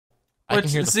I can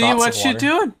hear the Z, thoughts what of you water.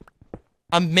 doing?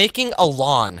 I'm making a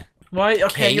lawn. Why? Okay,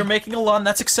 Okay. you're making a lawn.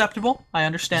 That's acceptable. I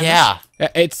understand. Yeah.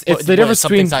 It's What, the difference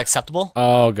between. something's not acceptable.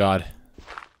 Oh god.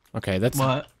 Okay, This.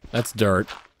 What? that's dirt.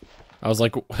 I was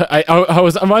like,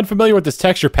 I'm unfamiliar with this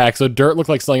texture pack, so dirt looked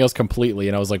like something else completely,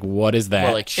 and I was like, what is that?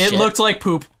 Or like shit. It looked like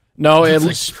poop. No,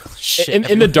 Shit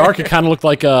in the dark, it kind of looked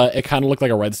like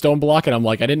a redstone block, and I'm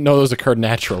like, I didn't know those occurred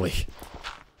naturally.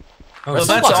 Oh, Well,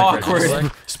 some that's blocks are awkward.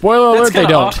 good. Spoiler That's alert, they kinda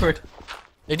don't. awkward.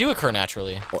 They do occur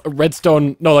naturally.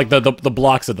 Redstone, no, like the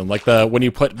blocks of them, like when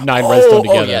you put 9 redstone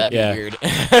together. Oh yeah, that'd be weird.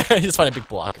 You just find a big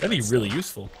block. That'd be really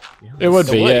useful. Yeah. It would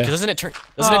It be, would, yeah. 'cause doesn't it turn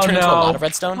into a lot of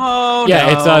redstone? Oh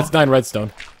Yeah, no. it's 9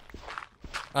 redstone.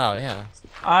 Oh yeah.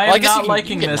 I am Well, I guess not you can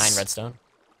liking get this. 9 redstone.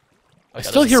 Oh, yeah,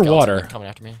 still there's a hear skeleton water. coming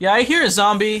after me. Yeah, I hear a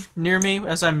zombie near me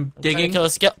as I'm Trying to digging. kill a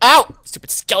Ow!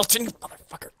 Stupid skeleton, you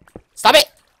motherfucker! Stop it!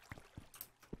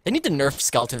 They need to nerf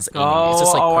skeletons. Aiming. It's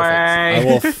just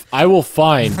like perfect. I will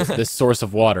find this source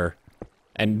of water,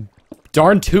 and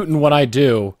darn tootin' when I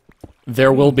do,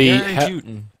 there will be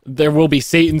there will be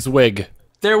Satan's wig.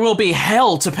 There will be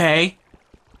hell to pay.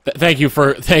 Thank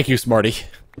you, Smarty.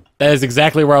 That is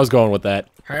exactly where I was going with that.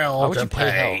 Hell Why would to you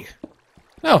pay pay.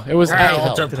 No, it was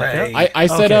Hell to Did pay. I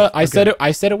said Okay,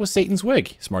 I said it was Satan's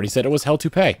wig. Smarty said it was hell to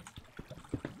pay.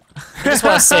 I just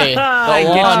want to say, the I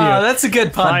get lawn. you. That's a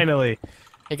good pun. Finally.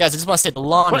 Hey guys, I just want to say the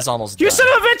lawn is almost You done. son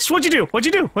of a bitch! What'd you do? What'd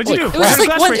you do? What'd you do? It was just like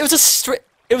Glass one, break.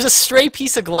 it was a stray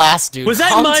piece of glass, dude. Was that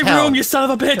Calm my down. room, you son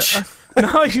of a bitch?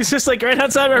 No, he's just like right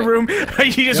outside my room.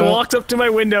 He just walked up to my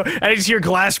window and I just hear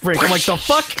glass break. I'm like, the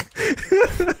fuck?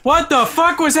 What the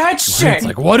fuck was that shit? It's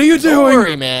like, what are you Don't doing?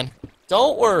 worry, man.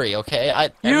 Don't worry, okay?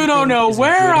 You everything don't know is in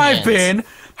where good I've hands. been,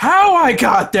 how I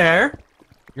got there.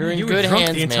 You're in You good were drunk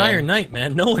hands, the entire man. night,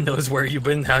 man. No one knows where you've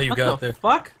been, how you got What the there.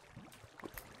 fuck?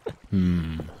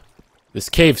 This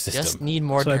cave system. Just need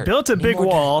more So dirt. I built a Need big more dirt.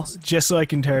 wall just so I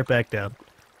can tear it back down.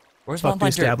 Where's all Fuck the my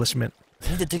dirt? establishment.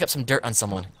 I need to dig up some dirt on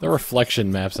someone. The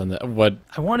reflection maps on that. What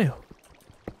I want to.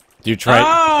 do you try?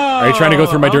 Are you trying to go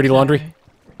through my dirty laundry?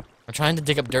 I'm trying to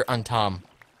dig up dirt on Tom.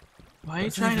 Why are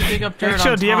you trying to dig up dirt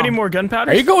Joe, on do you have any Tom? more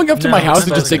gunpowder? Are you going up to No, my I'm house and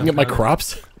not just digging up my gunpowder.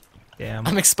 crops? Damn.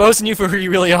 I'm exposing you for who you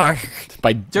really are.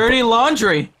 By Dirty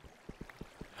laundry.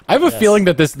 I have a feeling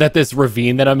that this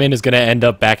ravine that I'm in is gonna end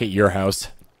up back at your house,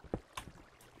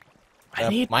 I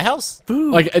need my house.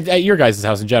 food. like at your guys'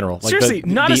 house in general. Like Seriously,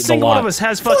 not a the single one lot. of us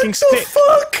has fucking stick.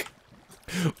 Fuck!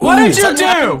 What did you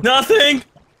do? Nothing!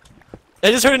 I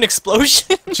just heard an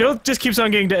explosion. Joe just keeps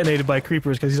on getting detonated by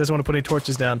creepers because he doesn't want to put any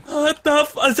torches down. What the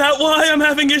is that why I'm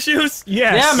having issues?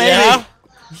 Yes. Yeah, maybe.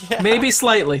 Yeah. Maybe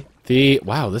slightly.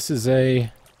 Wow, this is the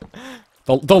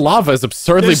lava is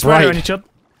absurdly There's spider on bright. each other.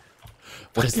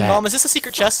 What is Mom, that? is this a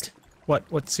secret chest What?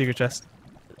 What's secret chest?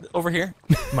 over here?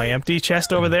 My empty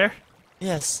chest over there?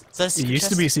 Yes. Is that a It secret used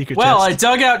chest? to be a secret Well, I chest.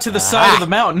 dug out to the side of the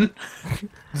mountain.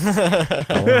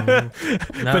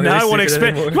 But now I want to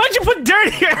expand. Why'd you put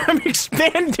dirt here? I'm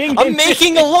expanding. I'm into-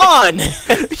 making a lawn.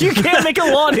 You can't make a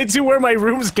lawn into where my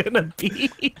room's gonna be.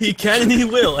 He can and he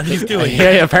will, and he's doing it.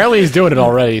 Yeah, apparently he's doing it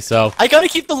already. So I gotta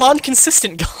keep the lawn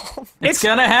consistent going. It's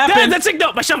gonna happen. That's it.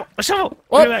 No, my shovel. My shovel.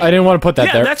 well, Look at that. I didn't want to put that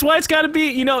Yeah, there. that's why it's got to be.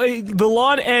 You know, the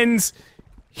lawn ends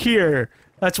here.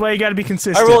 That's why you got to be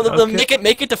consistent. I will okay?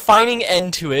 make a defining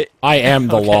end to it. I am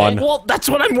the lawn. Well, that's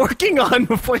what I'm working on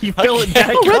before you fill it back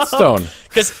Oh, up. redstone.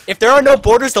 Because if there are no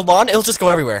borders, the lawn it'll just go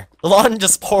everywhere. The lawn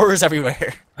just pours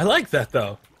everywhere. I like that,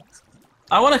 though.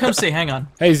 I want to come see. Hang on.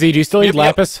 Hey Z, do you still need Yep.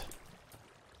 lapis?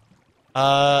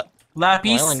 I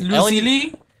Lapis Well, Ellen-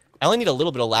 lazuli. only need a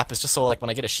little bit of lapis just so like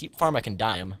when I get a sheep farm I can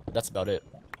dye them. But that's about it.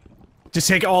 Just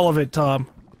take all of it, Tom.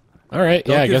 All right,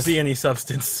 Don't yeah, I give guess. Z any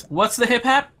substance. What's the hip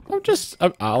hop? I'm just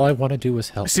all I want to do is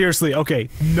help. Seriously, okay.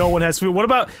 No one has food. What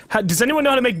about? Does anyone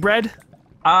know how to make bread?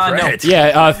 No. Bread.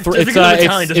 Yeah, it's because I'm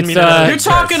Italian doesn't mean I know You're Yes.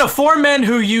 talking to 4 men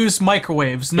who use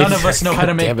microwaves. None of us know how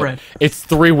to make damn it. bread. It's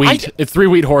 3 wheat. It's 3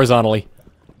 wheat horizontally.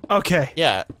 Okay.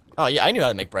 Yeah. Oh yeah, I knew how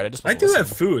to make bread. I just I wasn't do listening.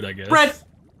 have food, I guess. Bread.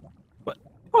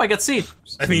 Oh, I got seed.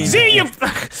 I mean, See you,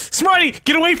 Smarty!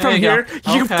 Get away from There you here!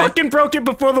 go. You Okay. fucking broke it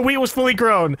before the wheat was fully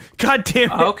grown. God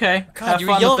damn it! Okay. God, Have you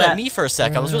were fun with yelling at that. me for a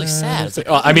sec. I was really sad. It's like,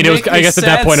 Well, I mean, it was. make I me guess at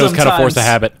that sad point it was kind of force of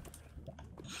sometimes. habit.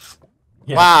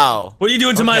 yeah. wow. What are you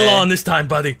doing to my Okay. lawn this time,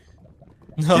 buddy?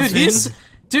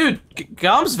 Dude,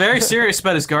 Gom's very serious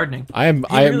about his gardening. I am.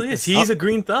 He really is. He's a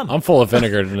green thumb. I'm full of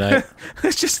vinegar tonight.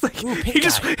 It's just like pink he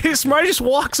just guy. his Smarty just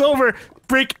walks over,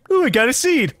 break. Ooh, I got a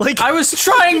seed. Like, I was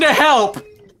trying to help.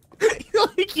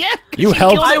 like yeah. You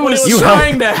helped. I was you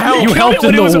trying to help. You Killed helped it when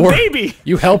in it the was a worst. baby.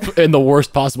 You helped in the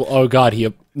worst possible. Oh God,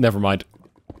 he. Never mind.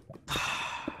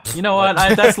 You know what?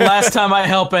 That's the last time I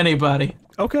help anybody.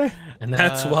 Okay. And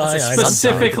that's why I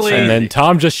specifically- And then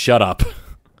Tom just shut up.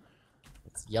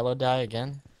 It's yellow dye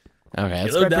again. Okay,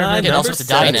 that's Yellow dye, Get all number sorts of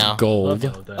dye 7. now. gold. Love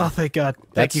yellow dye. Oh, thank God.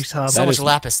 Thank you, Tom. So That much is-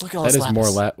 lapis. Look at all That this is more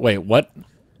lapis. Wait, what?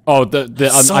 Oh, the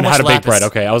So on how much to bake lapis. bread.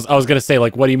 Okay, I was gonna say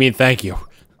like, what do you mean, thank you?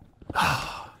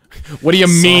 What do you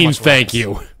So mean, much thank lapis.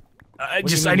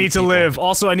 you? I need to live.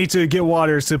 Also, I need to get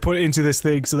water to put into this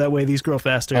thing so that way these grow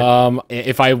faster.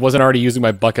 If I wasn't already using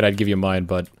my bucket, I'd give you mine,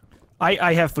 but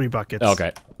I have 3 buckets.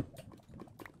 okay.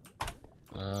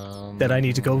 That I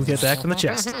need to go get back from the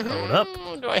chest. Hold up.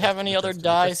 Do I have any other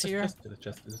dyes here? To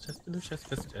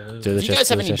the If you guys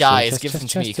have any dyes, give them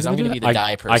to me, because I'm going to be the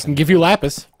dye person. I can give you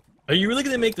lapis. Are you really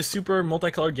gonna make the super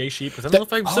multicolored gay sheep? Because I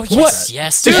don't know if I Oh, support yes, that.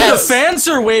 yes, Dude, yes. the fans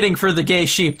are waiting for the gay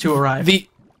sheep to arrive.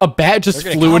 A bat just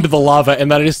They're gonna flew come. into the lava,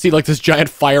 and then I just see like this giant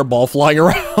fireball flying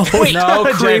around. Wait, No,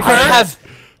 creeper.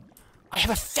 I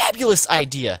have a fabulous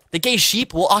idea. The gay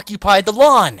sheep will occupy the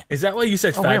lawn. Is that why you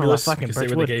said Oh, we have a fabulous? fucking Because they were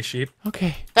the birchwood. gay sheep.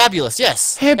 Okay. Fabulous,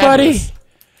 yes. Hey, buddy. Fabulous.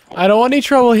 I don't want any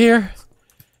trouble here.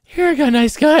 Here I go,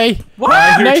 nice guy.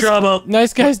 I hear Nice, trouble.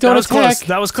 nice guys That don't was attack. close.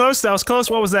 That was close. That was close.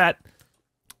 What was that?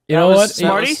 You know That what? was- that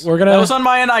Smarty? was- We're That was gonna on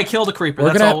my end. I killed a creeper. we're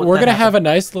That's gonna all we're that gonna have a happened.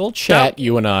 nice little chat,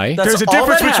 you and I. That's There's a all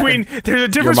difference that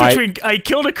between my- between I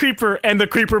killed a creeper and the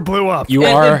creeper blew up. You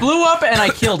It are. blew up and I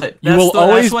killed it. You will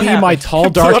always be my tall,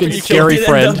 dark, and You scary did end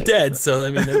friend. up dead, so I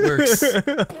mean it works.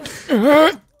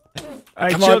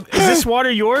 I Come killed, on. is this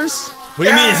water yours? What do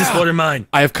you mean? Is this water mine?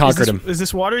 I have conquered him. Is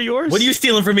this water yours? What are you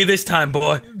stealing from me this time,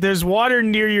 boy? There's water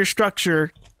near your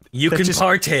structure. You That can just-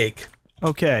 partake.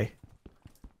 Okay.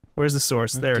 Where's the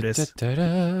source? There it is.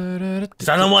 'Cause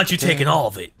I don't want you taking all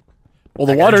of it. Well,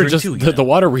 the I gotta water drink just too, you the know.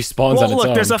 water respawns Well, on its look,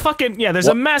 own. there's a fucking there's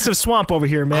a massive swamp over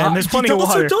here, man. There's plenty of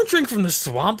Also, water. don't drink from the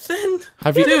swamp, then.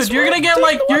 Have you Dude, you're gonna get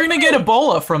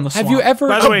Ebola from the swamp. have you ever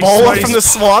By the way, Ebola Smarty's from the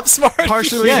swamp, smart.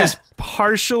 partially Yeah. just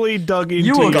partially dug into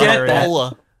You will your get area. that.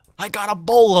 Ebola. I got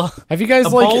Ebola. Have you guys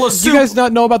Ebola do you soup. guys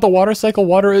not know about the water cycle?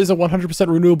 Water is a 100%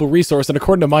 renewable resource, and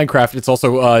according to Minecraft, it's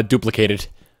also duplicated.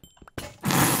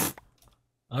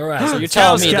 All right. So you're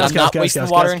telling me that I'm not Cows, wasting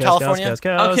cows, water cows, in cows, California? cows,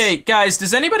 cows. Okay, guys,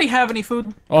 does anybody have any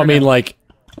food? Oh, I mean, like,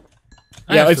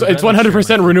 I yeah, have it's food. it's I'm not sure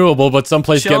 100% about renewable, but some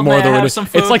places Chill, get more may I than have renewed. some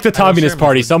It's like the food? I'm sure communist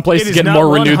party. about Some It places is get not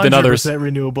more renewed than others. 100%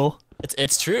 renewable.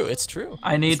 It's true. It's true.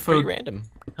 I need It's pretty food. random.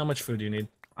 How much food do you need?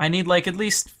 I need like at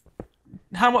least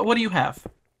what do you have?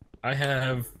 I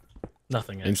have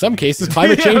nothing. In actually. some cases,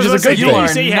 climate change is a was gonna good say, You are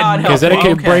thing say you had not because then it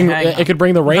helpful. could Okay, bring hang on. it could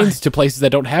bring the rains to places that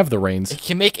don't have the rains. It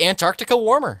can make Antarctica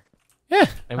warmer, Yeah,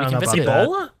 and we I can don't know visit about it.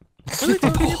 Ebola? What are they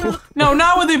talking about? No,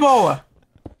 not with Ebola.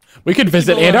 we could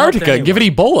visit Ebola Antarctica helped and give it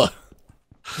Ebola.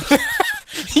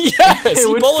 Yes, It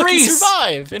would Ebola freeze. can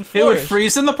survive in It would Florida.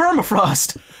 freeze in the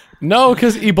permafrost. No,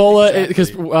 because Ebola,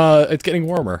 because it's getting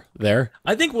warmer there.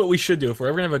 I think what we should do, if we're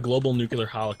ever gonna have a global nuclear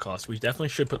holocaust, we definitely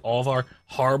should put all of our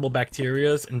horrible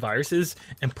bacterias and viruses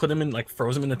and put them in, like,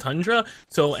 froze them in the tundra.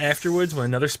 So afterwards, when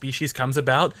another species comes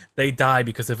about, they die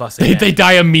because of us. They again.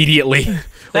 die immediately.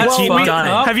 That's keep fun.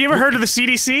 dying. Oh, Have you ever heard of the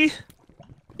CDC?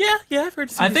 Yeah, I've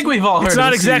heard. I think we've all heard. It's of not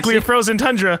the exactly a CDC. frozen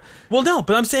tundra, Well, no,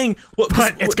 but I'm saying, but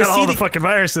it's got all the fucking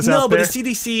viruses No, out but there. the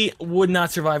CDC would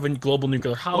not survive a global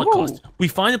nuclear holocaust. We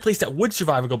find a place that would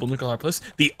survive a global nuclear holocaust,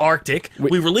 the Arctic.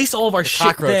 We release all of our shit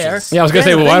there. cockroaches. Yeah, I was gonna say,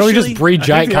 Then well, why don't we just eventually- breed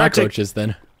giant the Arctic- cockroaches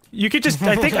then? You could just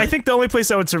I think the only place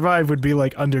that would survive would be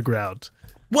like underground.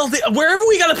 Well, wherever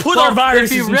we gotta put Well, our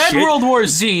viruses if you and read shit. World War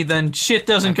Z, then shit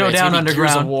doesn't go It's down gonna be Gears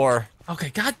of underground. War. Okay,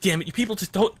 god damn it, you people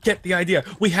just don't get the idea.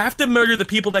 We have to murder the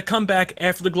people that come back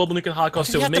after the global nuclear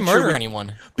holocaust. You have to make murder sure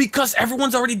anyone. because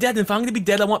everyone's already dead. And if I'm gonna be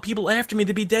dead, I want people after me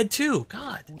to be dead too.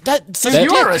 God,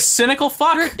 You are a cynical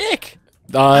fuck. dick.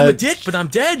 I'm a dick, but I'm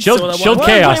dead. Shield- so I shield want-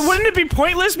 chaos. Wait, wouldn't it be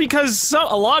pointless because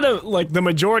a lot of like the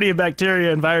majority of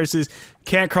bacteria and viruses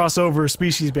can't cross over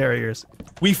species barriers?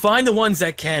 We find the ones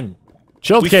that can.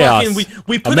 Chilled We chaos. fucking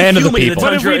we a put man a of the human in the people.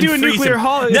 But if tundra we do and a freeze nuclear him.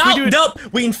 hol- if No, we do a- nope.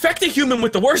 We infect a human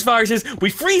with the worst viruses. We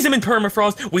freeze him in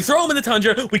permafrost. We throw him in the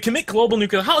tundra. We commit global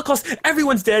nuclear holocaust.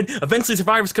 Everyone's dead. Eventually,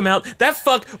 survivors come out. That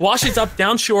fuck washes up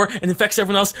down shore and infects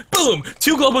everyone else. Boom!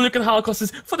 2 global nuclear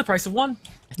holocausts for the price of 1.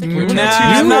 Nah,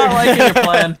 I'm not liking your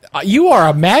plan. You are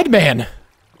a madman.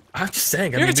 I'm just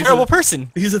saying. You're a terrible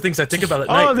person. These are the things I think about at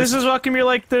night. Oh, this is what can be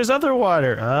like. There's other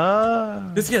water.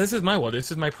 This is my water. This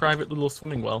is my private little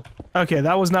swimming well. Okay,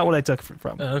 that was not what I took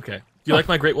from. Okay. Do you like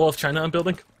my Great Wall of China I'm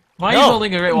building? Why are you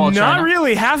building a Great Wall of Not China?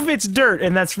 really. Half of it's dirt,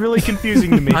 and that's really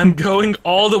confusing to me. I'm going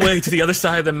all the way to the other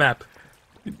side of the map.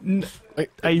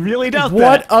 I really doubt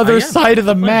What that. other am. side of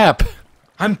the map?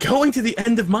 I'm going to the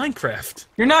end of Minecraft.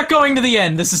 You're not going to the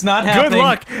end. This is not Good happening.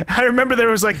 luck. I remember there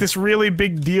was like this really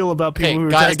big deal about people Hey, who were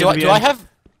guys, trying to do I have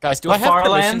The permissions?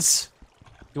 Farlands.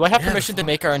 Do I have permission to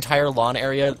make our entire lawn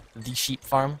area the sheep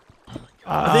farm?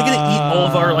 Are they gonna eat all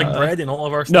of our like bread and all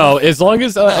of our stuff? No, as long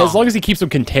as he keeps them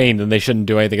contained, then they shouldn't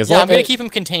do anything. I'm gonna keep them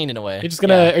contained in a way. You're just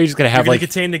gonna have You're gonna like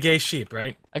contain the gay sheep,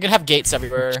 right? I could have gates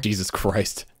everywhere. Jesus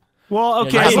Christ. Well,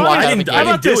 okay. Yeah, I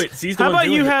didn't do it. Z's the How one about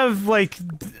doing you it. have like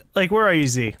where are you,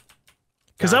 Z?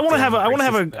 Because I want to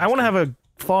have a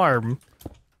farm.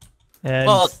 And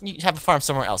Well, you have a farm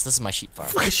somewhere else. This is my sheep farm.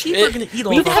 The sheep are gonna eat all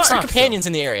We of need to our have some crops, companions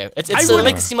in the area. It's I to would-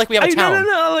 make it seem like we have a town.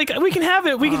 no, like we can have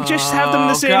it. We can just have them in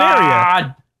the same area.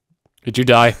 God. Did you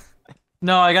die?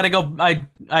 No, I gotta go.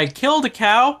 I killed a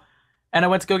cow, and I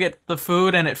went to go get the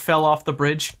food, and it fell off the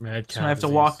bridge. Mad So cow I have to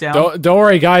disease. walk down. Don't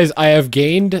worry, guys. I have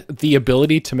gained the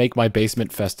ability to make my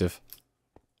basement festive.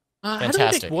 How do we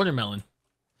Fantastic. make watermelon?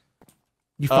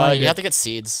 You find You it. have to get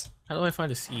seeds. How do I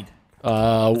find a seed?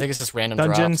 I think it's just random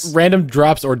Dungeons. drops. Random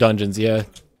drops or dungeons. Yeah.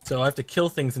 So I have to kill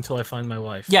things until I find my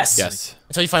wife. Yes. Yes.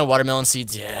 Until you find watermelon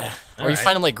seeds, yeah. Or you Alright.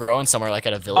 find them like growing somewhere, like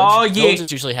at a village. Oh, yeah.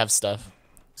 Villages usually have stuff.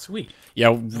 Sweet. Yeah.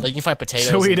 Like you can find potatoes.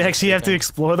 So we'd and actually have to everything.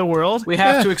 explore the world. We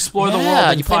have to explore the Yeah, world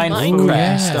and you play find Minecraft. food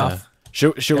Yeah. and stuff.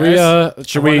 Should Guys, we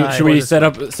wanna- should we set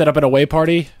up an away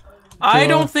party? I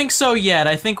don't think so yet.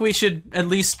 I think we should at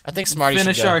least I think Smarty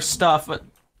finish should go. our stuff. But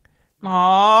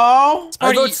oh,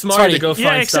 I vote Smarty to go Yeah,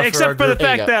 find stuff for our except for the group.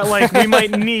 There you fact go. that like we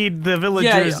might need the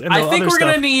villagers and the I think other we're stuff.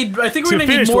 gonna need. I think we're to gonna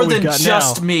need finish more what we've than got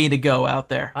just now. me to go out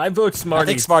there. I vote Smarty. I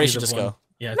think Smarty to should be just the one. go.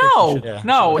 Yeah, I think No, he should. Yeah.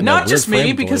 no, And not the just weird me,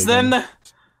 frame because boy then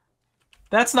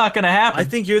that's not gonna happen. I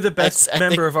think you're the best I think-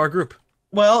 member of our group.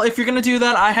 Well, if you're gonna do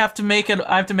that, I have to make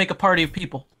a party of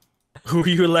people. Who are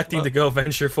you electing to go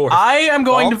venture forth? I am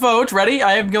going Tom? to vote. Ready?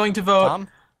 I am going to vote Tom?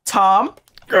 Tom.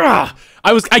 Ugh.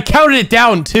 I counted it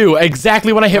down too.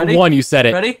 Exactly when I hit Ready? 1, you said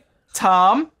it. Ready?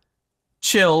 Tom,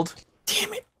 Chilled,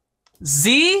 Damn it!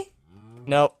 Z,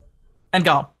 Nope. and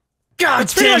Gom. God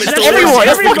pretty damn much it! that's the Everyone! worst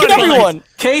That's fucking everybody. everyone!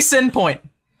 Case in point.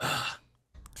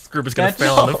 This group is gonna That's-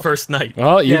 fail on the first night.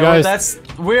 Well, you Yeah, guys,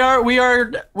 we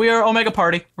are Omega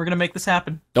Party. We're gonna make this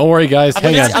happen. don't worry, guys.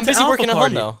 Hang on. I'm busy Alpha working at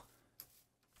party. home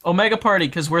though. Omega Party,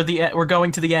 because we're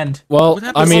going to the end. Well, What I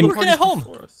happens mean, to working at home.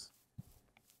 before us?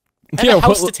 I have Yeah, a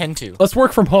house well, to tend to. let's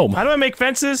work from home. How do I make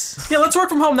fences? Yeah, let's work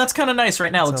from home. That's kind of nice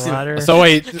right now. Let's It's a do it. ladder. So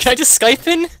wait, Can I just Skype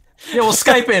in? Yeah, we'll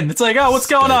Skype in. It's like, oh, what's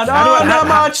going on? How do Oh, I- not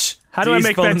how- much. How do I Z's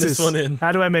make phoning fences? this one in.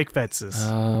 How do I make fences?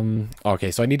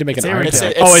 okay, so I need to make an It's iron. it's-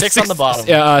 pick. it's 6 on the bottom.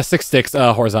 Yeah, 6 sticks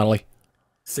horizontally.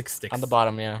 6 sticks. On the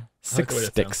bottom, yeah. like the way 6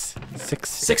 that sticks. 6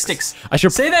 6 sticks. I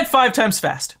should. Say that 5 times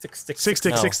fast. 6 sticks. Six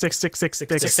sticks, No. six sticks, six sticks, six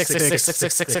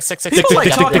sticks, six sticks. People like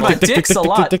talking about dicks a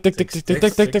lot.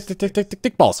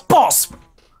 Dick balls. Balls.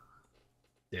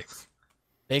 Sticks.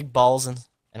 Big balls and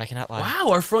I cannot lie.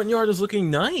 Wow, our front yard is looking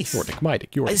nice. Your dick, my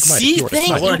dick, your dick, my See? dick, your dick, Thank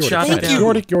my you. dick, your Thank dick, you.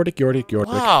 your dick, your dick, your dick, your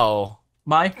dick. Wow.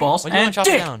 My balls Why do you want and to chop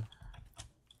it dick. down?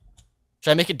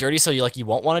 Should I make it dirty so you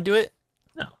won't want to do it?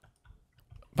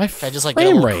 My Should I just like get a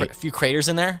frame little rate. a few craters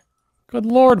in there? Good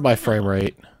lord, my frame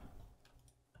rate.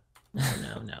 No.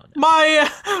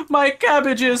 My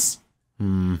cabbages.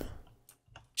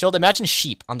 Chilled, imagine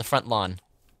sheep on the front lawn.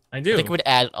 I do. I think it would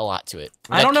add a lot to it.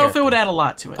 I don't know if it would add a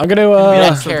lot to it. I'm gonna It would add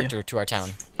with you. character to our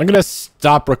town. I'm gonna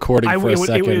stop recording I for a would,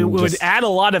 second. it would just- add a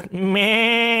lot of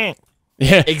meh.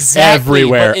 yeah, Exactly,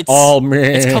 everywhere, but it's- all meh.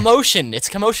 It's commotion. It's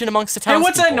commotion amongst the Hey, townspeople.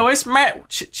 what's that noise? Matt,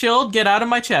 Chilled, get out of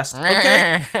my chest.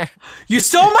 Okay. You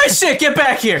stole my shit. Get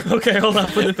back here. Okay, hold on.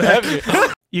 Put it back.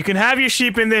 You can have your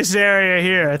sheep in this area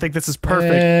here. I think this is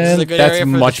perfect. This is a And good that's area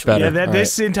for the much sheep. better. Yeah, that All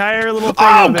this entire little thing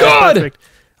Oh, over there is God! perfect.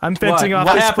 I'm fencing What? off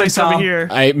What this happened, place over Tom? here.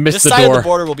 right. I missed This the side of the door.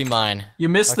 border will be mine. You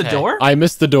missed the Okay. door? I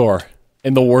missed the door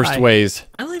in the worst I- ways.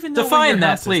 I don't even know Define where your that,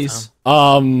 house is, please.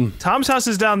 Tom. Tom's house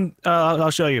is down.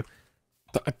 I'll show you.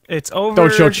 It's over.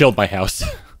 Don't show Chilled my house.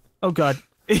 Oh God.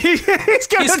 He's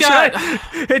gonna He's try.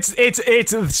 got-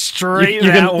 It's straight you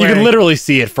that can way. you can literally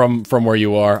see it from where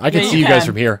you are. I can Yeah, see you you guys can.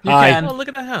 from here. You Hi. can. Oh, look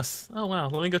at that house. Oh wow.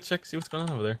 Let me go check. See what's going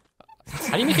on over there.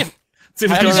 How do you make it? See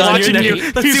what's I'm going just on in watching your you.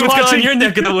 neck. Let's He's see what's going on in watching your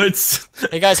neck of the woods.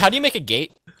 Hey guys, how do you make a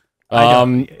gate?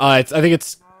 I think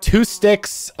it's 2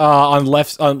 sticks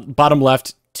on bottom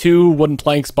left, 2 wooden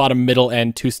planks bottom middle,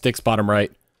 and 2 sticks bottom right.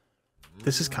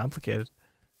 This is complicated.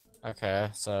 Okay,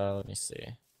 so let me see.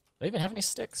 Do I even have any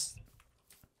sticks?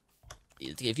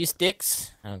 Give you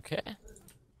sticks. Okay.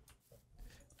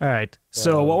 All right.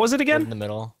 So what was it In again? the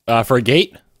middle. For a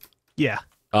gate, Yeah.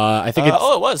 I think it's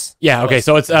Oh, it was. yeah. Okay,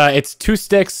 so it's 2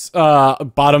 sticks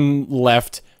bottom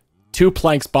left, 2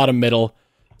 planks bottom middle,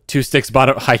 2 sticks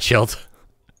bottom. Hi, Chilled.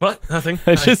 What? Nothing.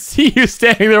 I just see you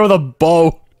standing there with a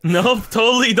bow. No,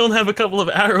 totally don't have a couple of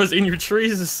arrows in your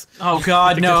trees. Oh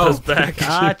God, Get no. those back.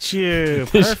 Got you.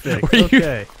 Perfect. Were you-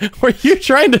 Okay. Were you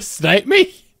trying to snipe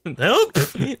me? Nope.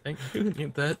 Thank you.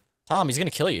 Need that. Tom, he's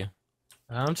gonna kill you.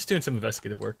 I'm just doing some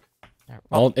investigative work.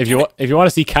 Well, if you want to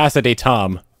see Casa de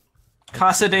Tom,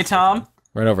 Casa de Tom.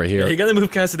 right over here. Yeah, you gotta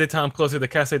move Casa de Tom closer to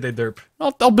Casa de Derp.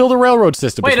 I'll build a railroad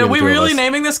system. Wait, between are we the two of really us.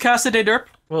 naming this Casa de Derp?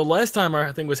 Well, last time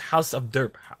our thing was House of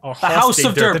Derp. Or The House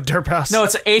of The Derp. derp house. No,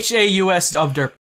 it's HAUS of Derp.